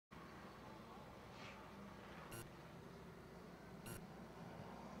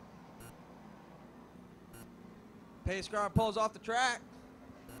Pace car pulls off the track.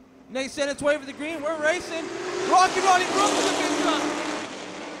 Nate sent its way for the green. We're racing. Rocky Roddy Brooks with the big truck.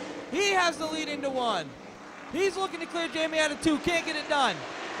 He has the lead into one. He's looking to clear Jamie out of two. Can't get it done.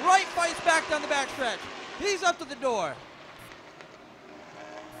 Wright fights back down the backstretch. He's up to the door.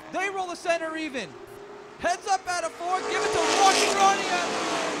 They roll the center even. Heads up out of four. Give it to Rocky Roddy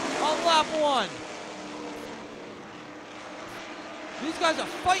on lap one. These guys are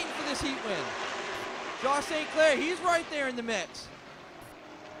fighting for this heat win. Josh St. Clair, he's right there in the mix.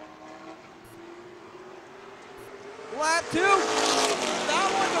 Lap two. That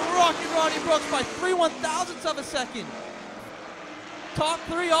one to Rocky Roddy Brooks by 3/1000ths of a second. Top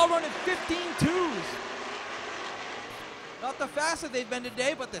three all running 15.2s. Not the fastest they've been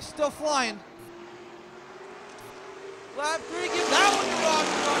today, but they're still flying. Lap three, give that one to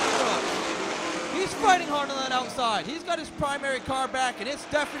Rocky Roddy Brooks. He's fighting hard on that outside. He's got his primary car back, and it's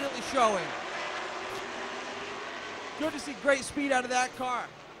definitely showing. Good to see great speed out of that car.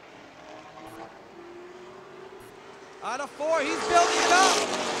 Out of four, he's building it up.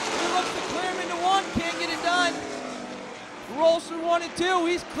 He looks to clear him into one, can't get it done. Rolls through one and two,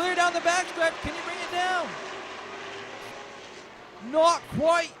 he's clear down the backstretch. Can he bring it down? Not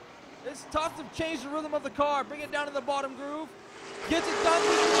quite. It's tough to change the rhythm of the car. Bring it down to the bottom groove. Gets it done.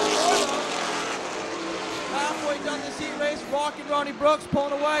 Halfway done this heat race, Rocky Roddy Brooks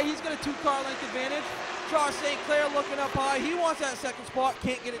pulling away. He's got a 2-car length advantage. Josh St. Clair looking up high. He wants that second spot,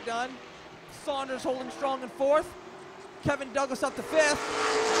 can't get it done. Saunders holding strong in fourth. Kevin Douglas up to fifth.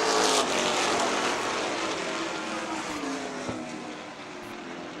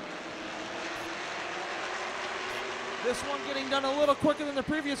 This one getting done a little quicker than the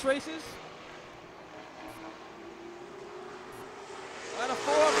previous races. Out of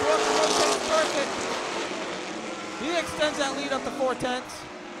four, Brooks rotates circuit. He extends that lead up to 4/10.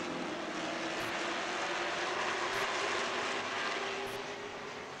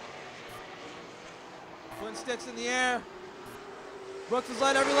 Twin sticks in the air. Brooks has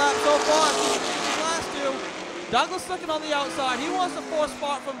led every lap so far. These last two. Douglas looking on the outside. He wants the fourth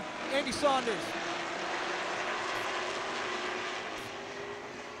spot from Andy Saunders.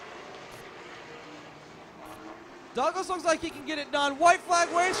 Douglas looks like he can get it done. White flag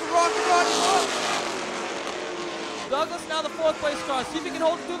waves for Rocky Roddy Brooks. Douglas now the fourth place car. See if he can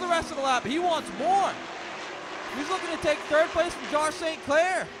hold it through the rest of the lap. He wants more. He's looking to take third place from Josh St.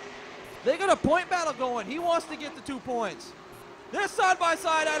 Clair. They got a point battle going. He wants to get the 2 points. They're side by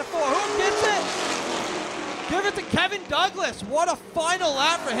side out of four. Who gets it? Give it to Kevin Douglas. What a final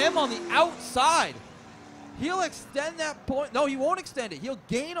lap for him on the outside. He'll extend that point. No, he won't extend it. He'll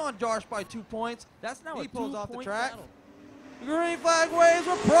gain on Josh by 2 points. That's now he pulls off the track. Battle. Green flag waves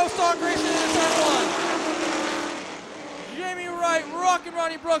with Pro Stock Racing in turn one. Jamie Wright, Rocky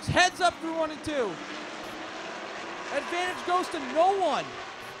Roddy Brooks heads up through 1 and 2. Advantage goes to no one.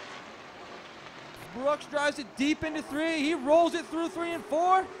 Brooks drives it deep into 3. He rolls it through 3 and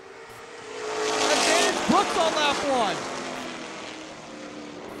 4. Advantage Brooks on lap 1.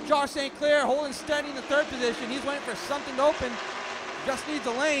 Josh St. Clair holding steady in the third position. He's waiting for something to open. Just needs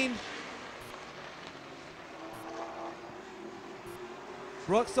a lane.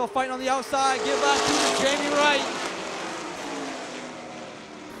 Brooks still fighting on the outside. Give lap 2 to Jamie Wright.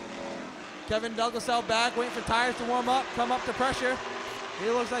 Kevin Douglas out back, waiting for tires to warm up, come up to pressure. He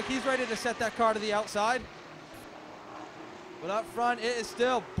looks like he's ready to set that car to the outside. But up front, it is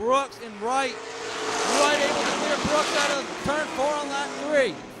still Brooks and Wright. Wright able to clear Brooks out of turn 4 on lap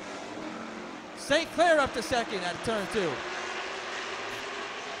 3. St. Clair up to second at turn 2.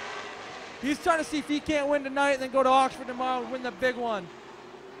 He's trying to see if he can't win tonight and then go to Oxford tomorrow and win the big one.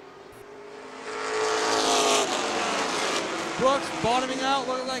 Brooks bottoming out,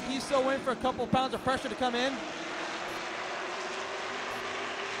 looking like he's still waiting for a couple pounds of pressure to come in.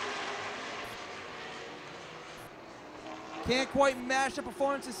 Can't quite match the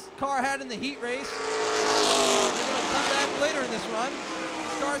performance his car had in the heat race. They're going to come back later in this run.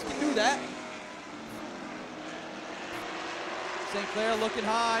 Stars can do that. St. Clair looking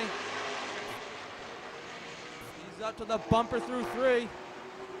high. He's up to the bumper through 3.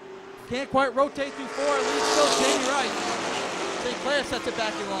 Can't quite rotate through 4. Leads still Jamie Wright. St. Clair sets it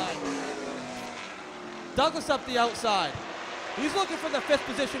back in line. Douglas up the outside. He's looking for the 5th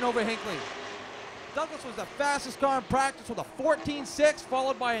position over Hinckley. Douglas was the fastest car in practice with a 14.6,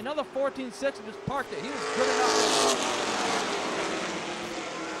 followed by another 14.6 and just parked it. He was good enough.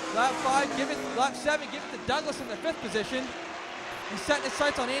 Lap 5, lap 7, give it to Douglas in the 5th position. He's setting his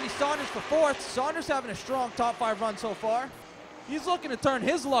sights on Andy Saunders for 4th. Saunders having a strong top 5 run so far. He's looking to turn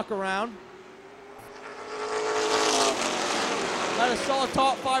his luck around. Had a solid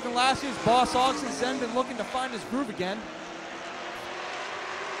top 5 in last year's. Boss Hogg since then been looking to find his groove again.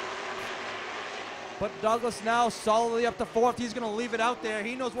 But Douglas now solidly up to 4th. He's going to leave it out there.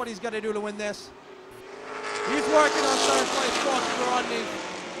 He knows what he's got to do to win this. He's working on 3rd place spot for Rodney.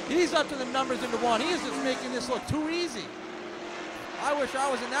 He's up to the numbers into 1. He is just making this look too easy. I wish I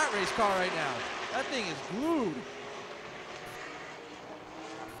was in that race car right now. That thing is glued.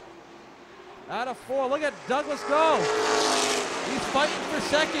 Out of 4, look at Douglas go. He's fighting for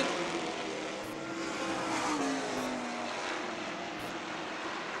 2nd.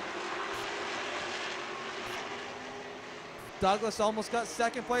 Douglas almost got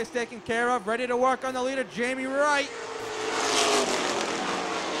 2nd place taken care of. Ready to work on the leader, Jamie Wright.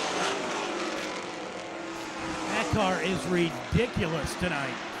 That car is ridiculous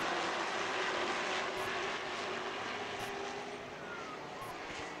tonight.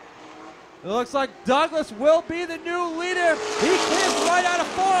 It looks like Douglas will be the new leader. He clears right out of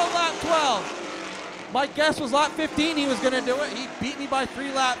 4 on lap 12. My guess was lap 15 he was going to do it. He beat me by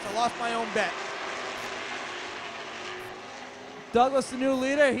 3 laps. I lost my own bet. Douglas, the new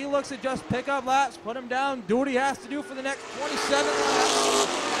leader, he looks to just pick up laps, put him down, do what he has to do for the next 27 laps.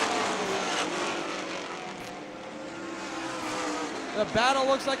 The battle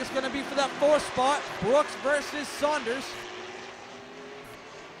looks like it's going to be for that 4th spot. Brooks versus Saunders.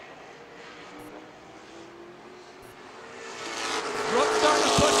 Brooks starting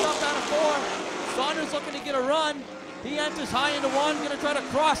to push up out of 4. Saunders looking to get a run. He enters high into 1, going to try to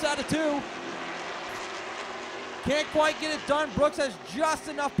cross out of 2. Can't quite get it done. Brooks has just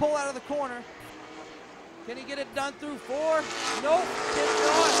enough pull out of the corner. Can he get it done through 4? Nope,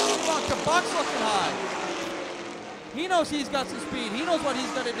 cannot. The Buck's looking high. He knows he's got some speed. He knows what he's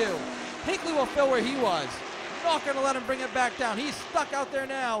going to do. Hinckley will fill where he was. Not going to let him bring it back down. He's stuck out there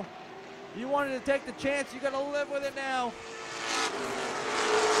now. You wanted to take the chance. You got to live with it now.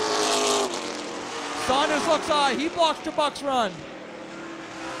 Saunders looks high. He blocks the Buck's run.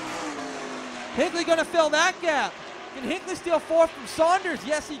 Hinckley going to fill that gap. Can Hinckley steal 4th from Saunders?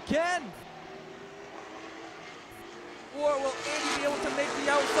 Yes, he can. Or will Andy be able to make the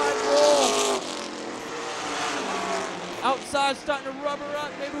outside roll? Outside starting to rubber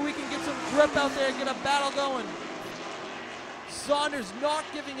up. Maybe we can get some grip out there and get a battle going. Saunders not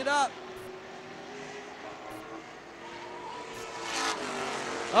giving it up.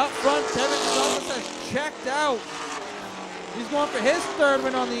 Up front, Kevin Douglas has checked out. He's going for his 3rd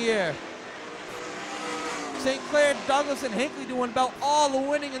win on the year. St. Clair, Douglas, and Hinckley doing about all the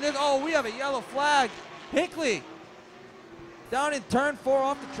winning in this. Oh, we have a yellow flag. Hinckley down in turn 4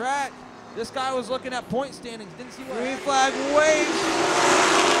 off the track. This guy was looking at point standings. Didn't see what green flag waves.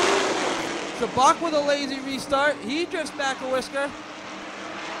 Shabak with a lazy restart. He drifts back a whisker.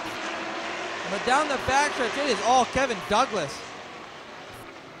 But down the backstretch, it is all Kevin Douglas.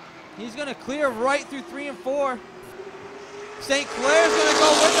 He's going to clear right through 3 and 4. St. Clair's going to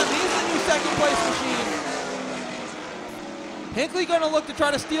go with him. He's the new 2nd place machine. Hinckley going to look to try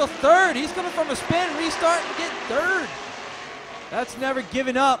to steal 3rd. He's coming from a spin, restart, and get 3rd. That's never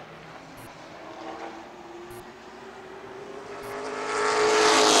given up.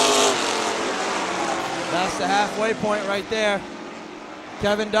 That's the halfway point right there.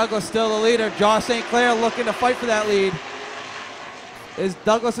 Kevin Douglas still the leader. Josh St. Clair looking to fight for that lead. Is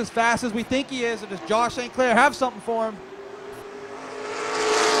Douglas as fast as we think he is, or does Josh St. Clair have something for him?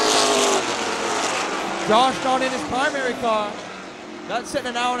 Josh not in his primary car. That's sitting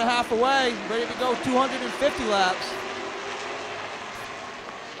an hour and a half away, ready to go 250 laps.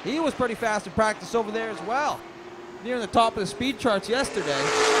 He was pretty fast in practice over there as well. Near the top of the speed charts yesterday.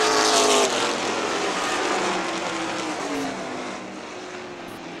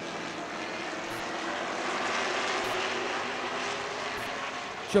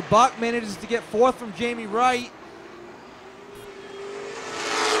 Shabak manages to get 4th from Jamie Wright.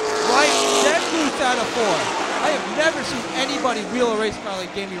 Wright dead loose out of 4. I have never seen anybody wheel a race car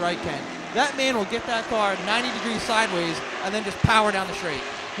like Jamie Wright can. That man will get that car 90 degrees sideways and then just power down the straight.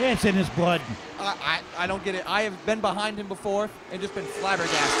 Yeah, it's in his blood. I don't get it. I have been behind him before and just been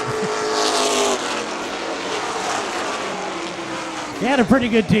flabbergasted. He had a pretty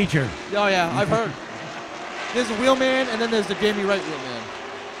good teacher. Oh yeah, I've heard. There's the wheelman and then there's the Jamie Wright wheelman.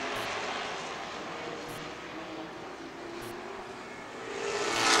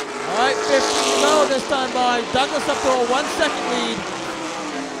 All right, 15 to go this time by Douglas up to a 1 second lead.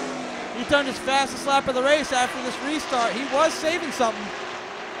 He turned his fastest lap of the race after this restart. He was saving something.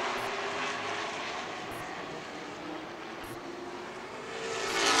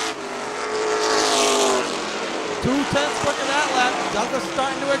 2/10 quicker that lap. Douglas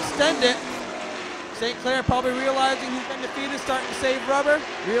starting to extend it. St. Clair probably realizing he's been defeated, starting to save rubber,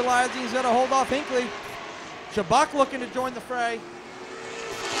 realizing he's got to hold off Hinckley. Chabak looking to join the fray.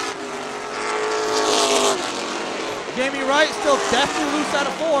 Jamie Wright still definitely loose out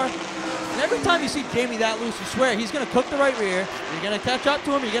of 4. And every time you see Jamie that loose, you swear he's going to cook the right rear. You're going to catch up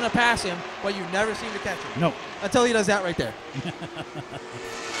to him, you're going to pass him, but you never seem to catch him. No. Until he does that right there.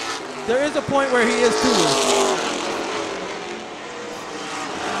 There is a point where he is too loose.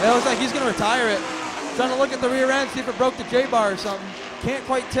 It looks like he's going to retire it. Trying to look at the rear end, see if it broke the J-bar or something. Can't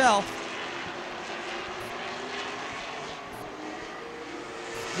quite tell.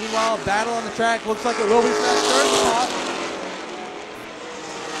 Meanwhile, a battle on the track. Looks like it will be for that third spot.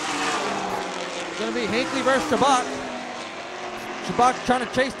 It's going to be Hinckley versus Chabak. Chabak trying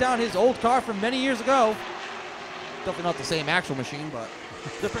to chase down his old car from many years ago. Definitely not the same actual machine, but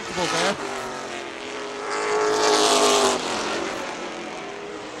the principle's there.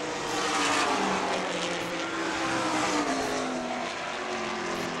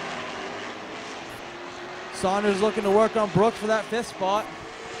 Saunders looking to work on Brooks for that 5th spot.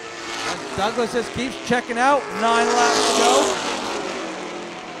 And Douglas just keeps checking out. 9 laps to go.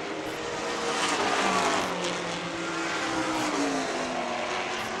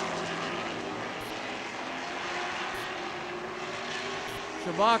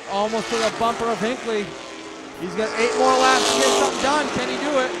 Chabak almost to the bumper of Hinckley. He's got 8 more laps to get something done. Can he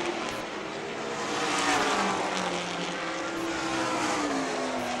do it?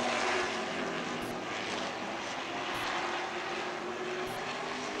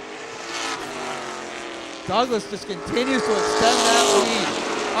 Douglas just continues to extend that lead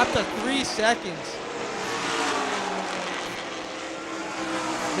up to 3 seconds.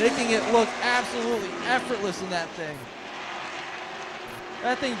 Making it look absolutely effortless in that thing.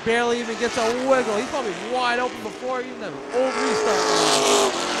 That thing barely even gets a wiggle. He's probably wide open before even the old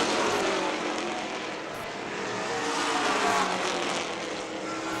restart.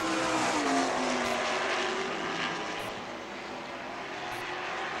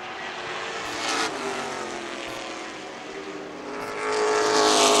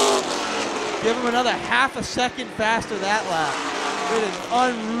 Give him another half a second faster that lap. It is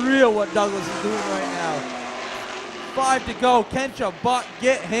unreal what Douglas is doing right now. 5 to go. Can Chabak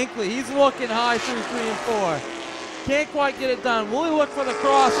get Hinckley? He's looking high through 3 and 4. Can't quite get it done. Will he look for the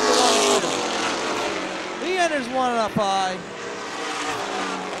cross into 1 and 2? He enters 1 up high.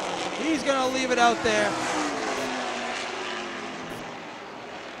 He's going to leave it out there.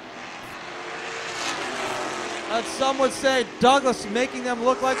 As some would say, Douglas making them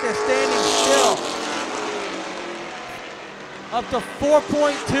look like they're standing still. Up to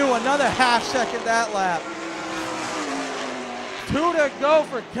 4.2, another half second that lap. 2 to go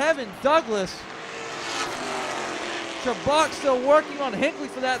for Kevin Douglas. Chabak still working on Hinckley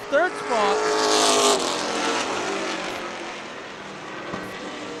for that 3rd spot.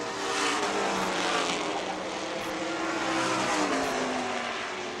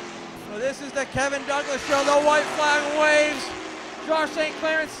 This is the Kevin Douglas show. The white flag waves. Josh St.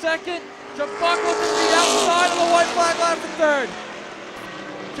 Clair in 2nd. Chabak looking to the outside of the white flag line for 3rd.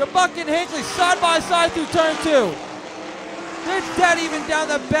 Chabak and Hinckley side by side through turn 2. They're dead even down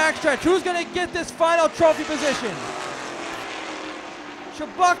the backstretch. Who's going to get this final trophy position?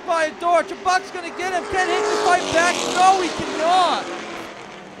 Chabak by a door. Chabak's going to get him. Can Hinckley fight back? No, he cannot.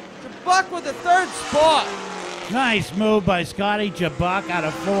 Chabak with the 3rd spot. Nice move by Scotty Chabak out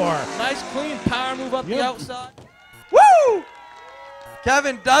of 4. Nice clean power move up the outside. Woo!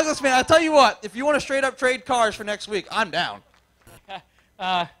 Kevin Douglas, man, I'll tell you what, if you want to straight up trade cars for next week, I'm down.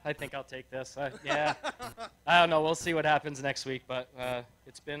 I think I'll take this. Yeah, I don't know. We'll see what happens next week, but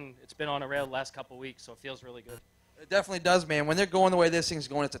it's been on a rail the last couple weeks, so it feels really good. It definitely does, man. When they're going the way this thing's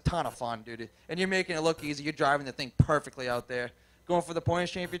going, it's a ton of fun, dude. And you're making it look easy. You're driving the thing perfectly out there. Going for the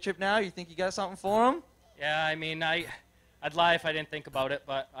Points Championship now? You think you got something for them? Yeah, I mean, I'd lie if I didn't think about it,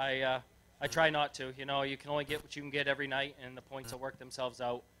 but I try not to. You know, you can only get what you can get every night, and the points will work themselves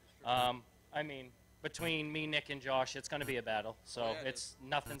out. I mean, between me, Nick, and Josh, it's going to be a battle. So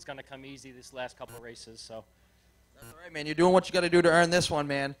nothing's going to come easy this last couple of races. So that's all right, man. You're doing what you got to do to earn this one,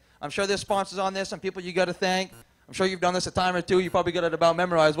 man. I'm sure there's sponsors on this and people you got to thank. I'm sure you've done this a time or two. You probably got it about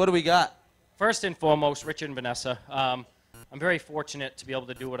memorized. What do we got? First and foremost, Richard and Vanessa. I'm very fortunate to be able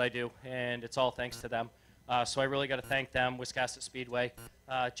to do what I do, and it's all thanks to them. So I really got to thank them, Wiscasset Speedway,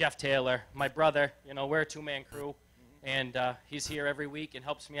 Jeff Taylor, my brother. You know, we're a 2-man crew, and he's here every week and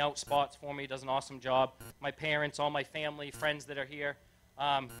helps me out, spots for me, does an awesome job. My parents, all my family, friends that are here,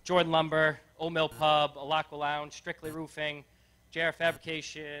 Jordan Lumber, Old Mill Pub, Alaqua Lounge, Strictly Roofing, JR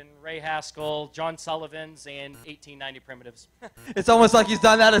Fabrication, Ray Haskell, John Sullivan's, and 1890 Primitives. It's almost like he's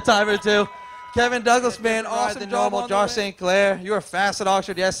done that a time or two. Kevin Douglas, man, Different ride awesome than job normal. on Josh St. Clair. You were fast at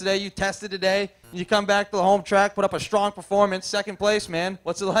Oxford yesterday. You tested today. You come back to the home track, put up a strong performance, second place, man.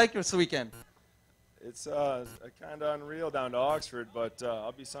 What's it like this weekend? It's kind of unreal down to Oxford, but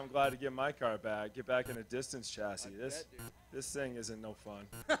I'll be so glad to get my car back, get back in a distance chassis. This thing isn't no fun.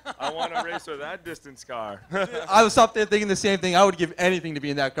 I want to race with that distance car. I was up there thinking the same thing. I would give anything to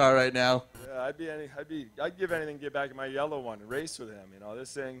be in that car right now. Yeah, I'd give anything to get back in my yellow one and race with him. You know,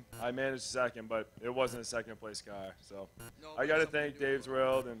 this thing, I managed second, but it wasn't a second place car. So I got to thank Dave's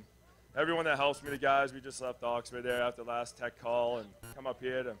World and everyone that helps me. The guys, we just left Oxford there after the last tech call and come up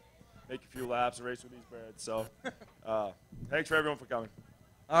here to make a few laps and race with these birds. So thanks for everyone for coming.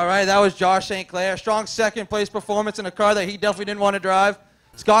 All right, that was Josh St. Clair. Strong second place performance in a car that he definitely didn't want to drive.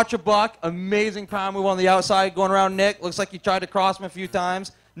 Scott Chubbuck, amazing power move on the outside, going around Nick. Looks like he tried to cross him a few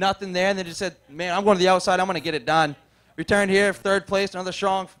times. Nothing there, and then just said, man, I'm going to the outside. I'm going to get it done. Returned here, third place, another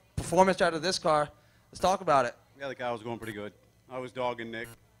strong performance out of this car. Let's talk about it. Yeah, the car was going pretty good. I was dogging Nick.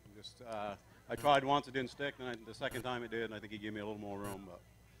 I tried once, it didn't stick, and the second time it did, and I think he gave me a little more room, but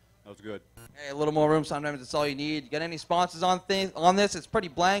that was good. Hey, a little more room, sometimes it's all you need. You got any sponsors on this? It's pretty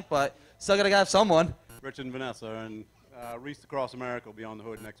blank, but still got to have someone. Richard and Vanessa, and Reese Across America will be on the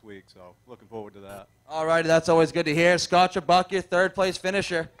hood next week, so looking forward to that. All right, that's always good to hear. Scott Chubbuck, your third place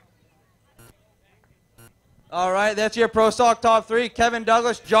finisher. All right, that's your Pro Stock top three. Kevin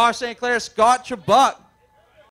Douglas, Josh St. Clair, Scott Chubbuck.